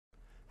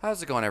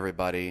How's it going,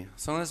 everybody?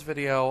 So in this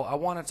video, I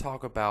want to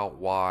talk about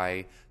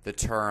why the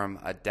term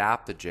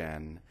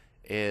adaptogen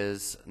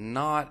is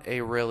not a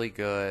really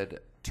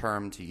good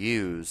term to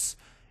use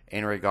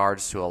in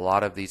regards to a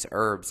lot of these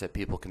herbs that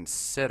people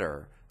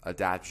consider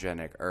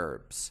adaptogenic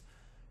herbs.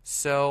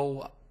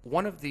 So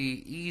one of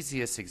the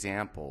easiest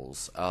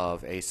examples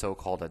of a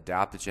so-called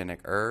adaptogenic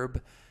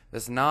herb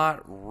is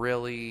not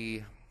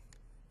really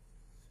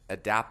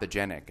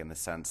adaptogenic in the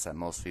sense that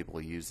most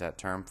people use that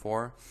term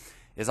for,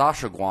 is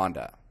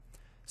ashwagandha.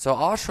 So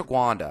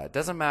ashwagandha, it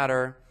doesn't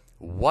matter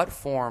what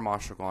form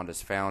ashwagandha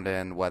is found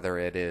in, whether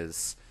it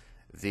is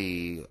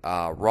the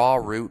raw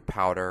root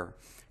powder,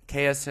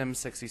 KSM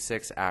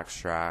 66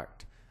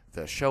 extract,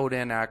 the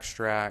Shodan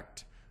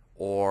extract,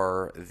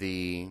 or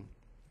the,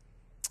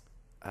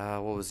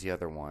 what was the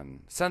other one?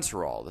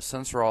 Sensorol, the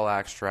Sensorol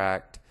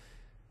extract.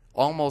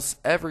 Almost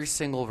every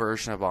single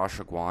version of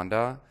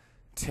ashwagandha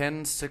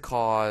tends to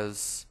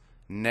cause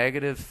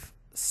negative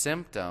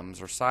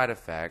symptoms or side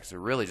effects, or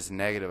really just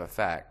negative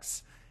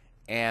effects,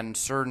 and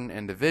certain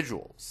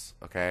individuals,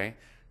 okay?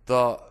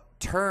 The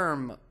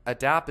term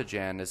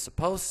adaptogen is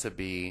supposed to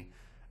be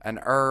an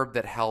herb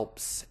that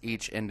helps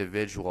each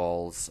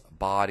individual's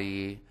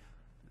body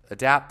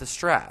adapt to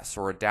stress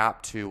or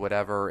adapt to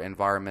whatever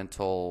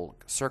environmental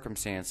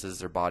circumstances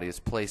their body is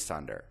placed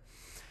under.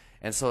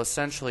 And so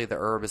essentially the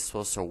herb is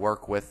supposed to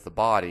work with the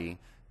body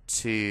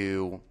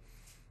to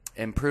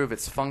improve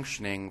its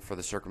functioning for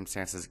the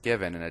circumstances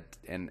given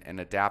and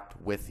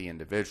adapt with the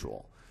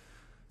individual.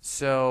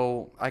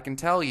 So I can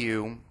tell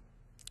you,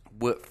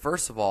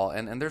 first of all,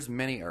 and there's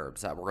many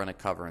herbs that we're going to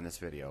cover in this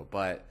video,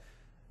 but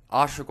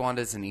ashwagandha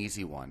is an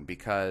easy one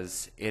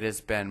because it has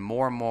been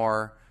more and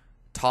more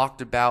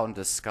talked about and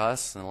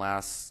discussed in the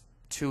last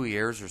 2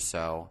 years or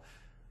so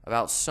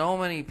about so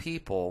many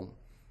people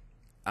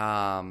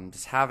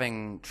just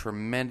having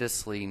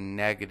tremendously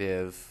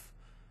negative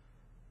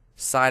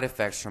side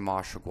effects from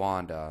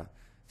ashwagandha.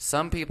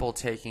 Some people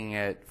taking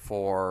it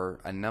for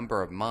a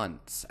number of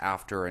months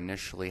after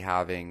initially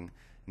having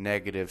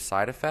negative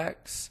side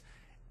effects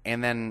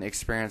and then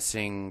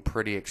experiencing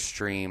pretty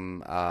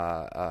extreme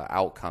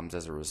outcomes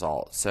as a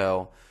result.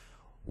 So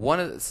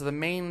the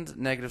main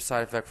negative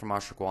side effect from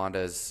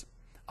ashwagandha is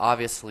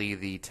obviously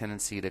the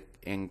tendency to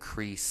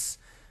increase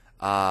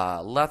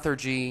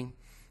lethargy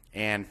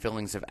and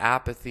feelings of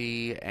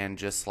apathy, and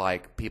just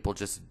like people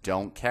just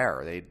don't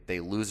care.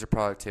 They lose their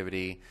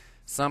productivity.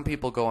 Some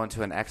people go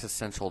into an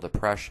existential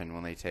depression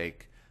when they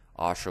take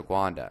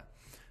ashwagandha.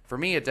 For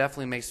me, it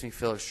definitely makes me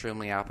feel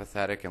extremely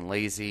apathetic and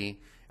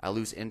lazy. I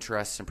lose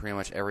interest in pretty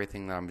much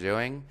everything that I'm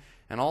doing.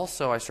 And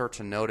also, I start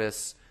to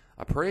notice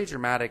a pretty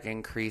dramatic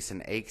increase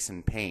in aches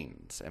and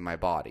pains in my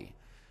body.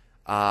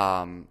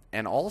 And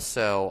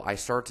also, I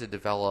start to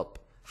develop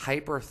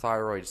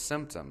hyperthyroid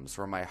symptoms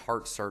where my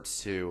heart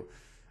starts to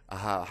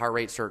heart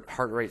rate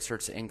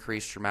starts to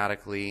increase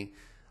dramatically.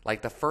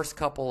 Like the first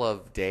couple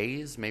of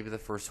days, maybe the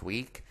first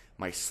week,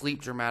 my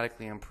sleep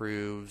dramatically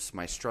improves,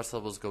 my stress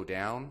levels go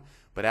down.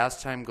 But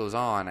as time goes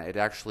on, it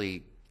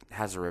actually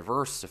has a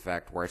reverse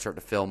effect where I start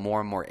to feel more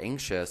and more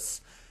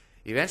anxious.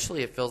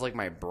 Eventually, it feels like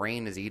my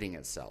brain is eating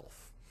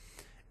itself.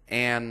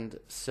 And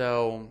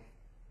so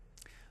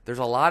there's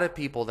a lot of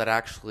people that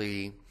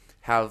actually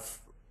have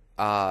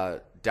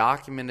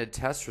documented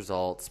test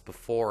results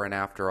before and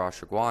after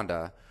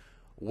ashwagandha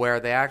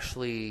where they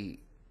actually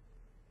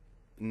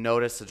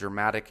notice a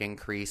dramatic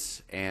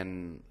increase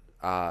in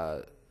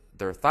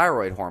their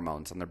thyroid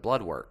hormones and their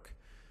blood work,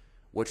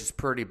 which is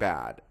pretty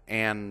bad.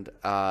 And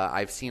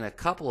I've seen a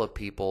couple of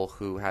people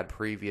who had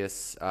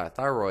previous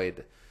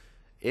thyroid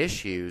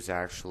issues,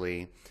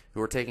 actually, who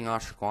were taking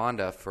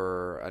ashwagandha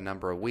for a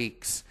number of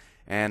weeks,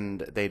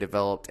 and they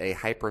developed a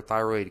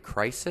hyperthyroid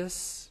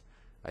crisis.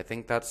 I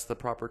think that's the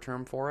proper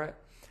term for it,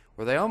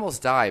 where they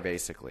almost die,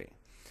 basically.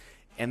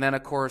 And then,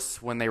 of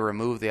course, when they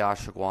remove the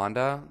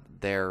ashwagandha,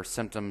 their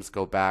symptoms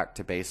go back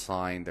to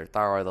baseline, their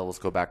thyroid levels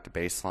go back to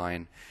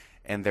baseline,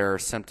 and their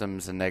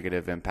symptoms and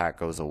negative impact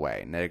goes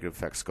away. Negative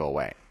effects go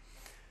away.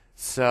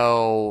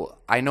 So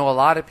I know a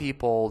lot of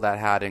people that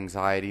had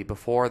anxiety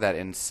before that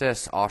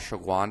insist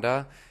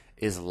ashwagandha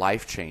is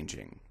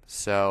life-changing.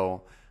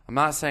 So I'm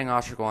not saying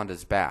ashwagandha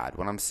is bad.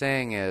 What I'm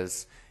saying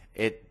is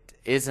it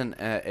isn't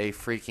a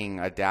freaking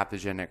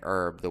adaptogenic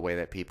herb the way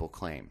that people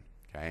claim.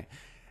 Okay.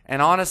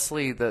 And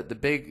honestly, the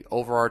big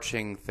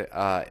overarching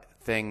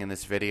thing in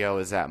this video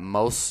is that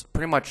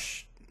pretty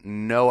much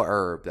no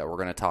herb that we're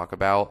going to talk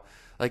about,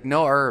 like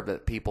no herb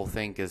that people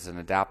think is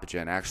an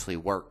adaptogen actually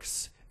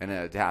works in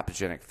an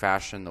adaptogenic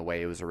fashion the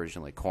way it was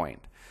originally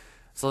coined.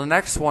 So the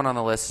next one on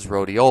the list is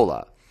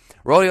rhodiola.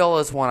 Rhodiola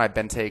is one I've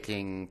been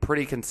taking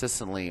pretty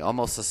consistently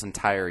almost this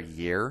entire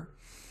year.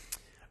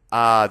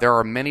 There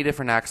are many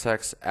different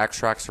extracts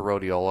of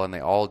rhodiola, and they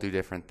all do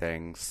different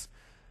things.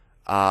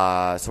 So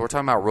we're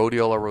talking about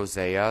rhodiola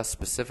rosea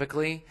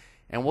specifically,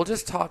 and we'll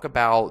just talk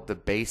about the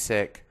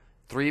basic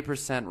 3%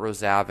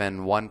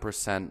 rosavan,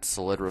 1%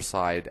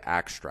 solidroside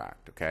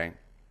extract, okay?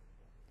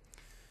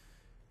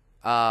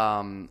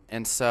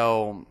 And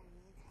so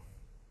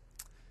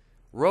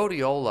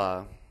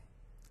rhodiola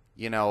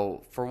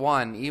for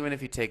one, even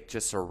if you take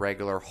just a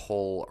regular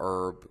whole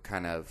herb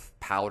kind of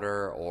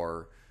powder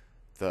or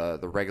the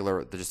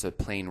regular, just a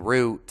plain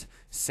root,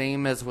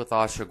 same as with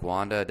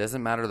ashwagandha, it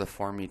doesn't matter the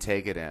form you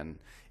take it in,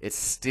 it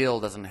still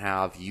doesn't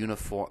have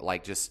uniform,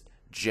 like just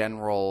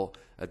general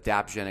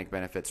adaptogenic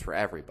benefits for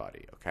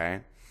everybody,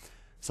 okay?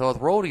 So with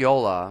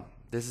rhodiola,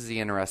 this is the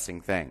interesting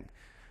thing.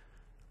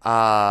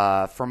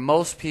 For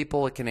most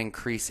people, it can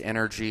increase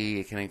energy,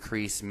 it can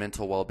increase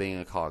mental well-being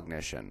and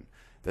cognition.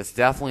 That's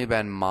definitely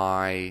been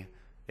my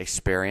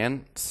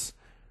experience,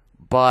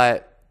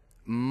 but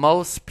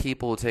most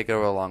people who take it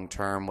over long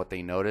term, what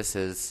they notice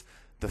is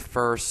the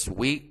first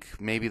week,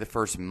 maybe the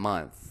first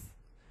month,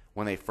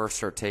 when they first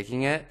start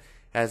taking it,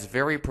 has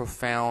very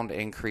profound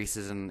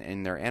increases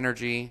in their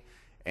energy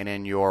and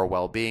in your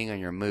well-being and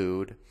your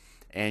mood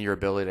and your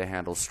ability to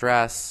handle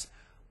stress.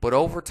 But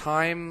over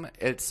time,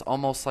 it's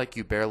almost like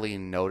you barely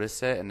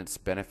notice it and its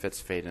benefits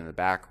fade in the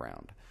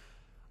background.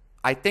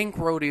 I think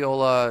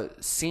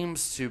rhodiola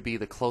seems to be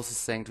the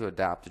closest thing to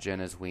adaptogen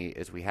as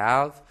we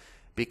have,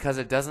 because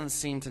it doesn't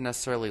seem to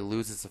necessarily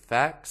lose its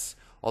effects,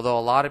 although a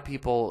lot of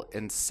people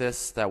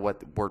insist that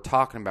what we're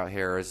talking about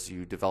here is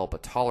you develop a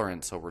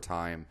tolerance over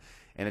time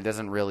and it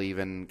doesn't really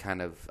even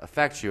kind of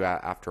affect you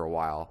after a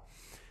while.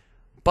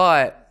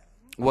 But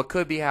what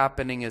could be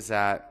happening is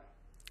that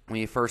when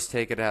you first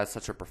take it, it has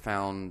such a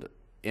profound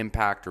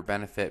impact or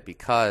benefit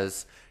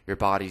because your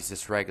body's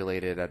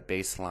dysregulated at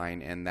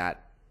baseline, and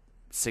that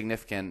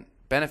significant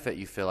benefit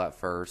you feel at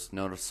first,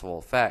 noticeable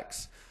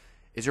effects,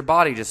 is your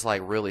body just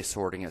like really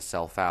sorting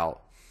itself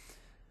out.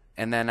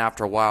 And then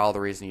after a while, the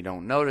reason you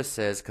don't notice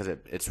is because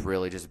it's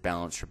really just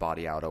balanced your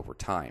body out over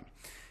time.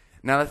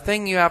 Now, the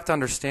thing you have to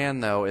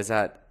understand, though, is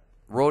that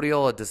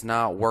rhodiola does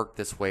not work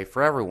this way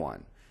for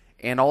everyone.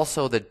 And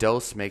also, the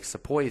dose makes the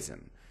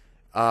poison.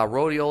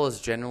 Rhodiola is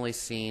generally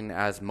seen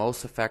as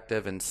most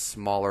effective in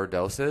smaller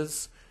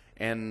doses,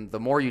 and the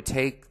more you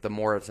take, the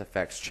more its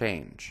effects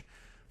change.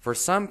 For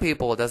some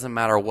people, it doesn't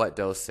matter what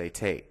dose they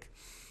take.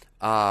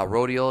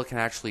 Rhodiola can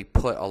actually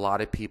put a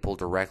lot of people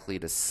directly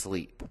to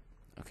sleep,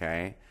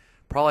 okay?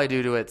 Probably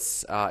due to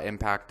its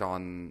impact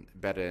on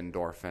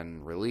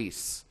beta-endorphin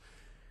release.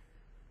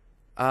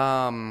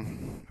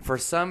 For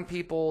some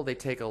people, they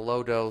take a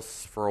low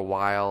dose for a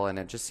while, and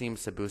it just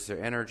seems to boost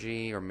their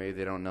energy, or maybe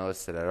they don't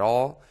notice it at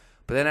all.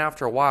 But then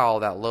after a while,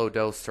 that low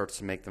dose starts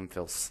to make them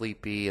feel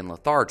sleepy and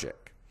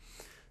lethargic.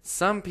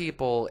 Some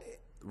people,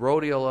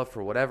 rhodiola,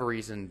 for whatever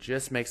reason,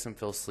 just makes them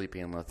feel sleepy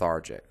and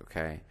lethargic,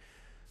 okay?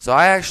 So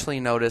I actually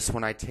notice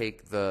when I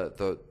take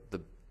the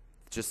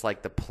just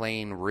like the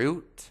plain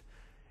root,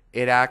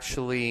 it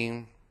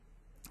actually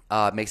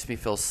makes me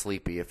feel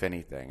sleepy, if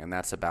anything, and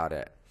that's about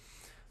it.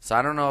 So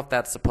I don't know if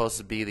that's supposed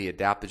to be the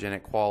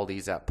adaptogenic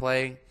qualities at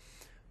play,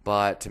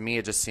 but to me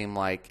it just seemed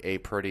like a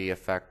pretty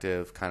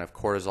effective kind of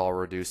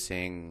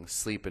cortisol-reducing,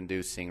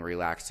 sleep-inducing,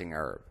 relaxing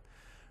herb,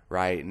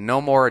 right? No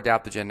more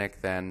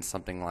adaptogenic than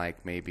something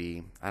like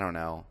maybe, I don't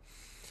know,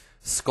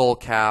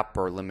 skullcap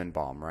or lemon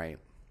balm, right?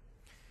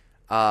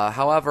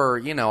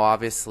 However,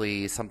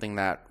 obviously something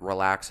that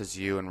relaxes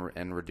you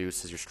and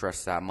reduces your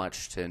stress that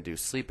much to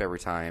induce sleep every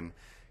time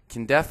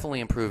can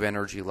definitely improve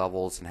energy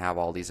levels and have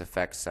all these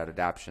effects that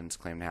adaptogens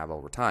claim to have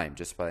over time,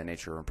 just by the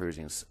nature of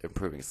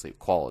improving sleep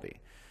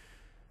quality.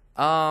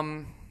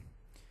 But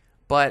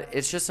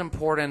it's just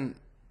important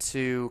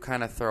to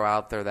kind of throw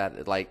out there that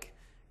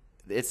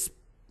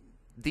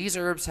these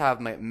herbs have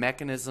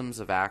mechanisms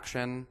of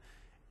action,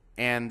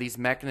 and these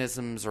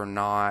mechanisms are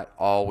not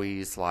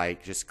always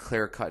like just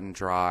clear cut and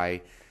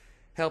dry.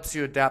 Helps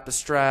you adapt to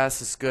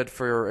stress, it's good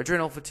for your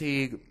adrenal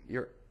fatigue,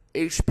 your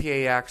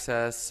HPA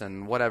access,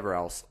 and whatever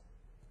else.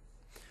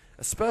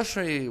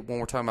 Especially when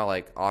we're talking about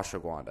like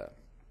ashwagandha.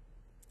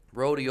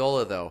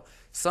 Rhodiola, though,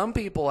 some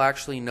people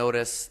actually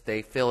notice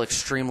they feel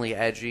extremely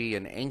edgy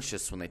and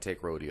anxious when they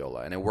take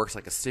rhodiola, and it works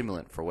like a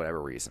stimulant for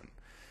whatever reason.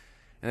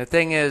 And the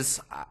thing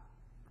is,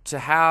 to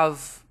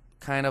have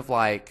kind of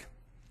like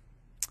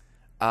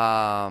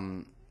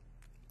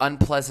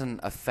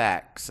unpleasant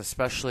effects,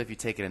 especially if you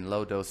take it in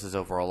low doses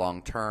over a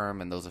long term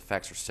and those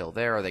effects are still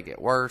there or they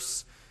get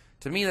worse,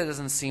 to me that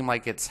doesn't seem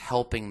like it's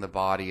helping the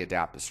body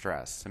adapt to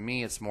stress. To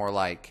me it's more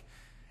like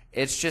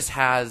it just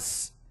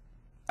has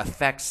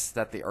effects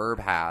that the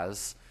herb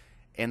has,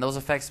 and those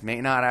effects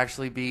may not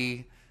actually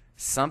be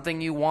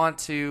something you want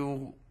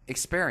to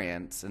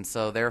experience, and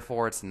so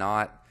therefore it's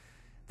not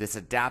this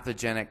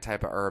adaptogenic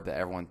type of herb that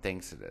everyone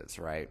thinks it is,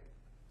 right?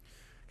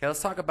 Okay,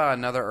 let's talk about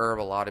another herb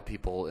a lot of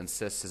people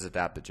insist is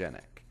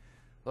adaptogenic.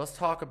 Let's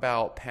talk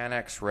about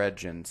Panax red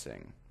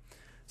ginseng.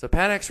 So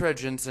Panax red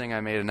ginseng, I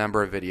made a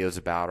number of videos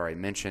about, or I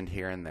mentioned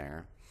here and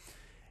there.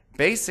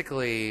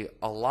 Basically,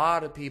 a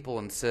lot of people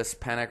insist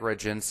Panax red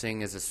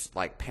ginseng is this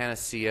like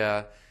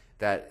panacea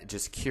that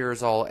just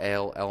cures all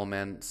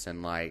ailments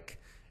and like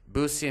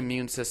boosts the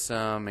immune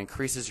system,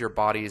 increases your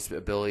body's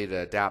ability to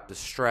adapt to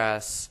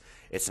stress.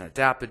 It's an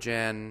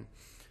adaptogen.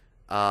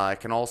 It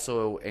can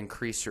also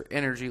increase your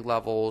energy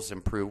levels,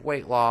 improve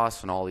weight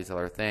loss, and all these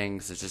other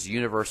things. It's just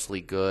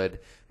universally good,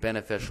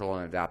 beneficial,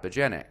 and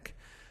adaptogenic.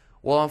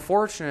 Well,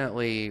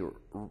 unfortunately,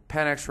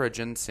 Panax red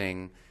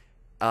ginseng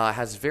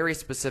has very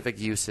specific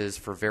uses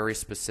for very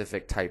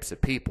specific types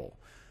of people.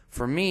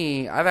 For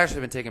me, I've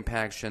actually been taking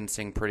Panax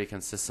ginseng pretty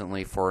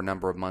consistently for a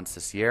number of months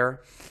this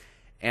year,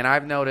 and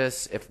I've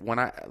noticed when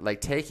I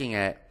like taking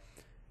it,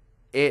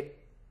 it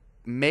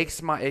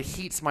it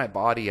heats my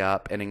body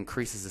up and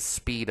increases the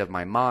speed of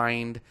my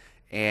mind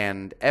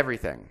and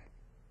everything.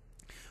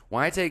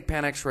 When I take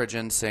Panax red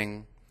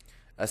ginseng,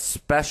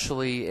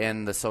 especially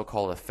in the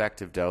so-called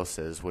effective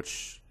doses,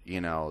 which,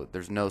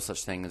 there's no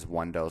such thing as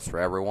one dose for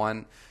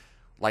everyone.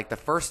 Like the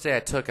first day I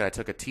took it, I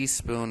took a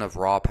teaspoon of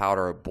raw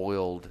powder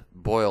boiled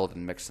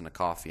and mixed in the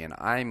coffee. And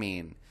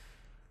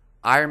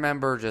I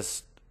remember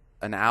just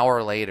an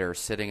hour later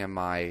sitting in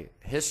my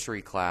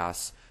history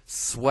class,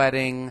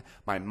 sweating.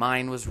 My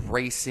mind was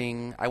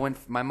racing.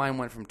 My mind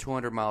went from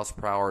 200 miles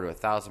per hour to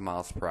 1,000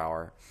 miles per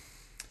hour.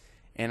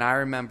 And I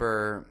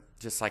remember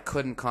I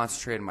couldn't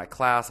concentrate in my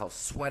class. I was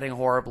sweating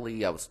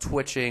horribly. I was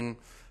twitching,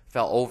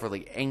 felt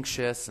overly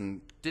anxious,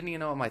 and didn't even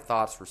know what my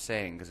thoughts were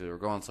saying because they were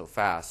going so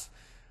fast.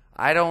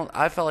 I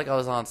felt like I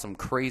was on some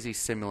crazy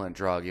stimulant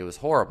drug. It was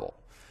horrible.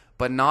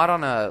 But not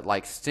on a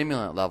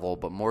stimulant level,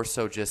 but more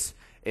so just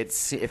it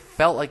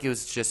felt like it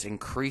was just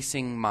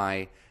increasing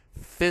my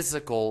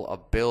physical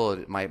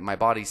ability, my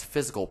body's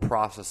physical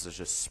processes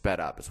just sped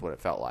up is what it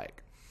felt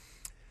like.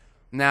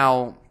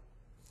 Now,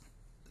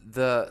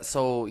 there's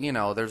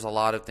a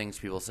lot of things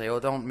people say, oh,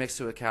 don't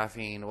mix it with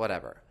caffeine,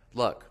 whatever.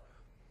 Look,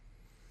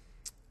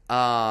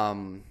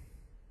 Panax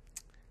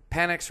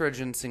red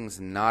ginseng is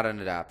not an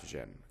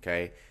adaptogen,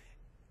 okay?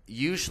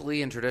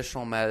 Usually in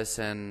traditional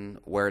medicine,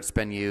 where it's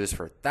been used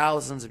for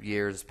thousands of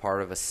years as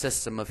part of a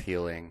system of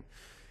healing,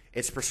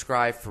 it's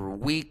prescribed for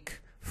weak,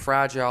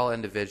 fragile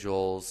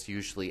individuals,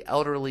 usually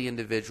elderly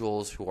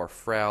individuals who are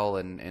frail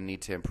and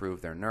need to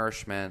improve their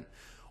nourishment,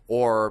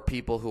 or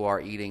people who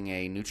are eating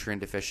a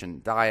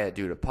nutrient-deficient diet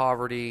due to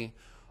poverty,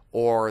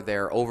 or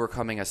they're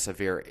overcoming a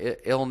severe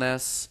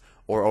illness,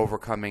 or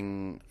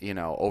overcoming,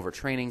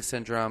 overtraining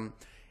syndrome,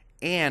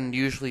 and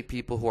usually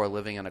people who are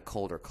living in a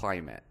colder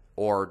climate,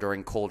 or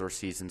during colder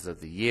seasons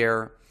of the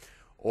year,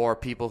 or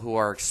people who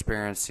are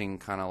experiencing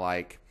kind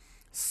of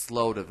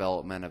slow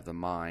development of the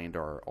mind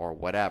or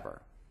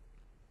whatever.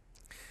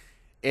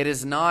 It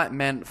is not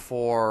meant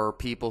for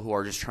people who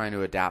are just trying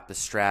to adapt to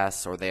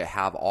stress, or they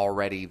have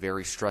already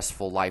very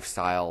stressful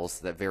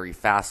lifestyles, that very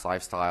fast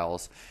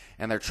lifestyles,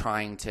 and they're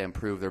trying to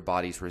improve their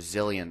body's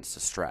resilience to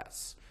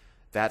stress.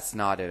 That's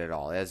not it at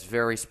all. It's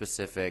very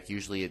specific.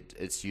 Usually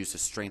it's used to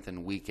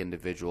strengthen weak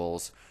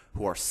individuals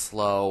who are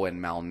slow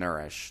and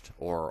malnourished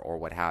or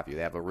what have you.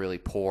 They have a really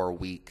poor,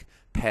 weak,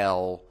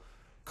 pale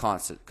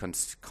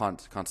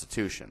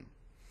constitution.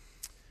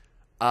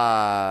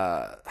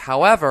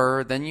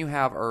 However, then you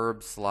have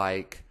herbs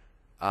like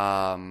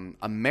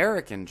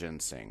American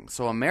ginseng.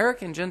 So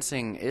American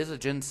ginseng is a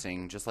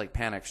ginseng, just like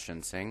Panax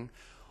ginseng,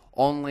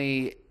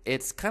 only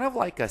it's kind of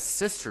like a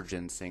sister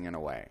ginseng in a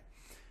way.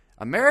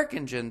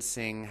 American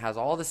ginseng has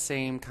all the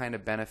same kind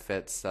of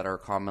benefits that are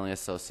commonly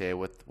associated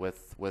with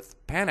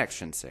Panax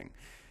ginseng.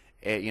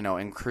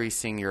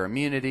 Increasing your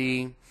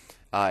immunity,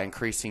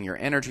 increasing your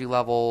energy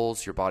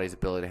levels, your body's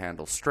ability to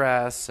handle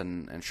stress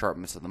and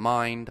sharpness of the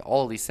mind,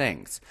 all of these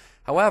things.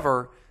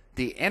 However,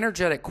 the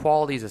energetic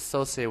qualities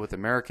associated with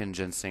American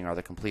ginseng are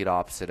the complete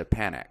opposite of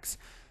Panax.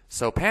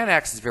 So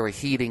Panax is very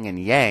heating and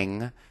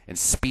yang and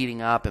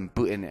speeding up and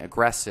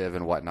aggressive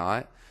and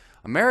whatnot.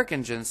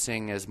 American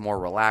ginseng is more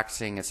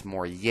relaxing, it's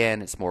more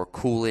yin, it's more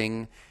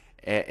cooling,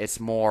 it's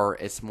more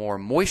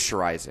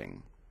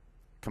moisturizing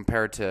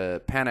compared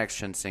to Panax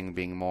ginseng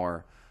being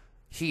more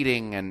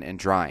heating and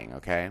drying,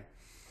 okay?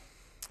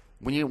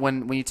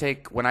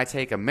 When I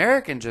take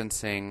American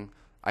ginseng,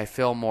 I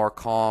feel more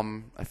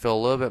calm, I feel a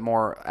little bit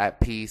more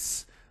at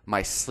peace,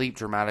 my sleep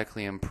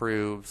dramatically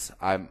improves,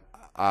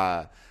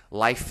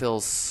 life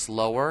feels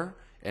slower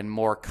and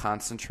more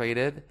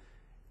concentrated.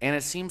 And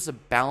it seems to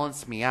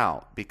balance me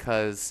out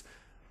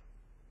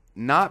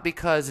not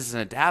because it's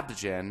an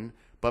adaptogen,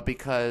 but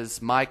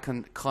because my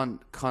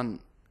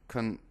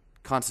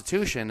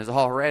constitution is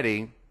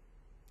already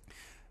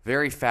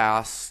very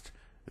fast,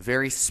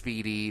 very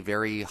speedy,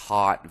 very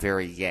hot,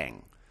 very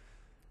yang.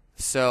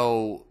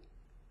 So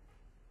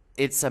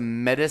it's a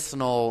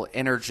medicinal,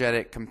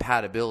 energetic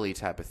compatibility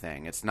type of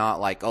thing. It's not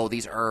like, oh,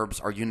 these herbs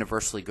are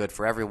universally good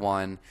for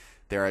everyone.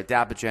 They're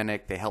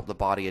adaptogenic. They help the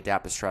body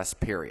adapt to stress,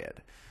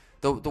 period.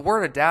 The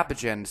word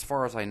adaptogen, as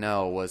far as I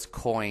know, was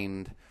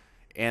coined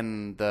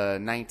in the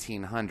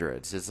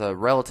 1900s. It's a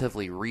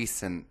relatively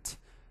recent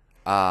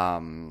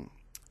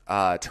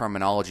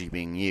terminology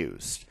being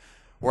used.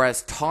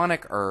 Whereas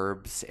tonic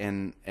herbs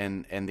in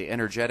the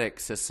energetic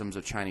systems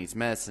of Chinese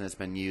medicine has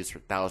been used for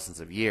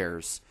thousands of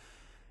years.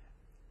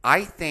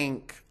 I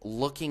think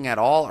looking at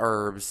all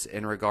herbs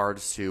in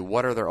regards to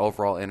what are their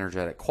overall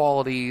energetic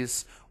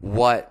qualities,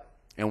 what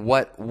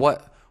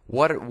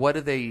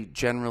do they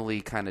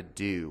generally kind of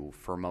do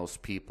for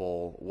most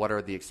people? What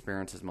are the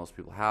experiences most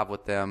people have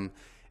with them?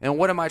 And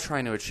what am I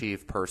trying to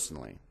achieve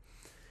personally?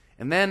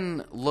 and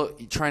then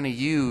trying to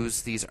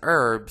use these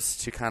herbs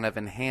to kind of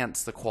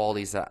enhance the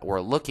qualities that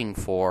we're looking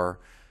for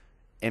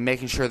and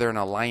making sure they're in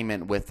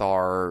alignment with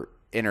our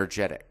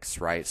energetics,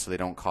 right? So they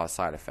don't cause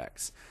side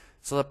effects.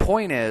 So the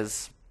point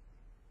is,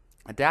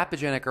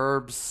 adaptogenic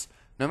herbs,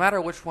 no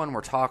matter which one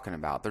we're talking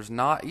about, there's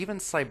not even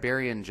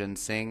Siberian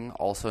ginseng,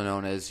 also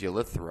known as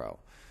Eleuthero,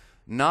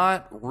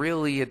 not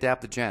really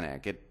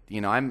adaptogenic.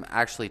 I'm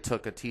actually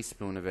took a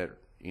teaspoon of it.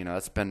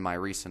 That's been my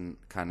recent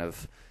kind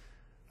of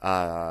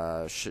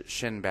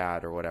shin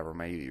bad or whatever,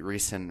 my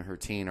recent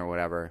routine or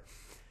whatever.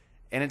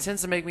 And it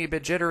tends to make me a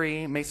bit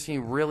jittery, makes me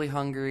really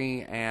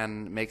hungry,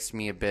 and makes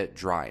me a bit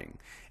drying.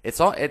 It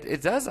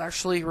does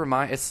actually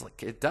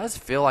it does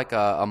feel like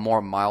a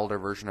more milder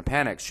version of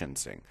Panax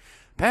ginseng.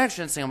 Panax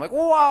ginseng, I'm like,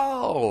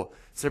 whoa!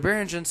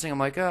 Siberian ginseng, I'm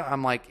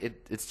like,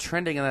 it's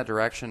trending in that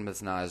direction, but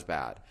it's not as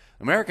bad.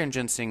 American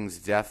ginseng is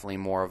definitely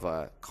more of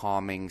a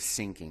calming,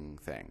 sinking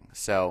thing.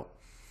 So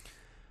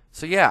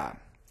yeah.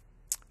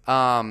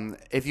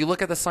 If you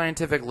look at the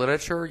scientific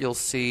literature, you'll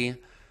see,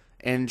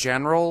 in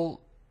general,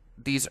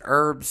 these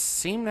herbs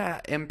seem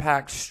to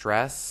impact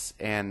stress,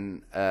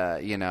 and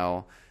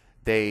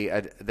they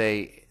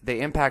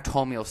impact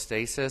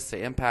homeostasis,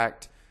 they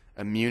impact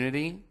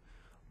immunity,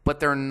 but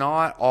they're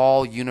not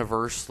all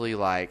universally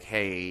like,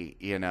 hey,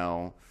 you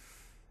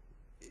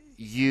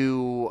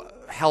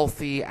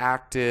healthy,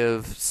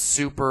 active,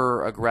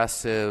 super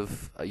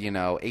aggressive,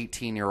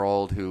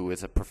 18-year-old who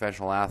is a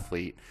professional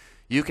athlete,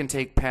 you can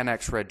take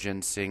Panax red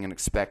ginseng and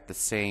expect the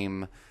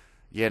same,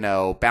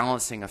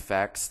 balancing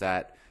effects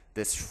that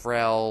this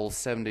frail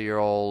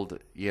 70-year-old,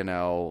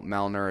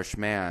 malnourished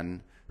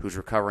man who's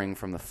recovering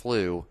from the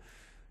flu,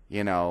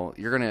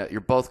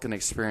 you're both gonna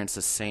experience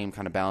the same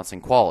kind of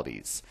balancing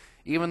qualities,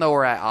 even though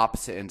we're at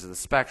opposite ends of the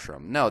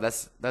spectrum. No,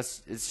 it's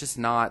just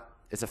not.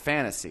 It's a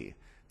fantasy.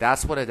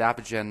 That's what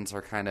adaptogens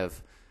are kind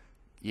of,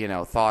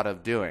 thought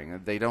of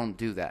doing. They don't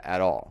do that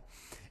at all.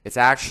 It's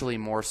actually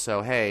more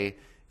so, hey,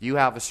 you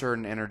have a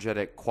certain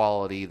energetic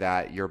quality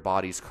that your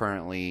body's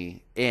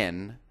currently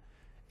in,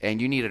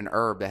 and you need an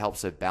herb that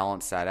helps it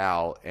balance that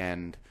out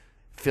and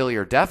fill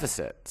your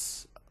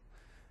deficits.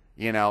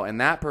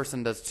 And that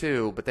person does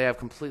too, but they have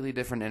completely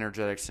different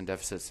energetics and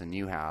deficits than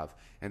you have,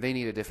 and they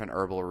need a different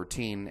herbal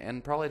routine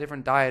and probably a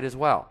different diet as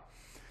well.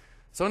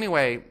 So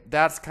anyway,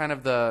 that's kind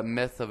of the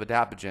myth of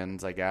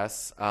adaptogens, I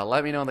guess.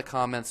 Let me know in the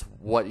comments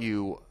what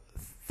you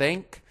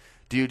think.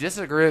 Do you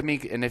disagree with me?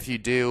 And if you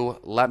do,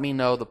 let me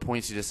know the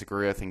points you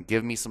disagree with and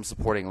give me some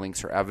supporting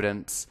links or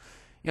evidence.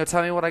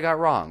 Tell me what I got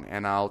wrong,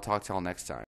 and I'll talk to y'all next time.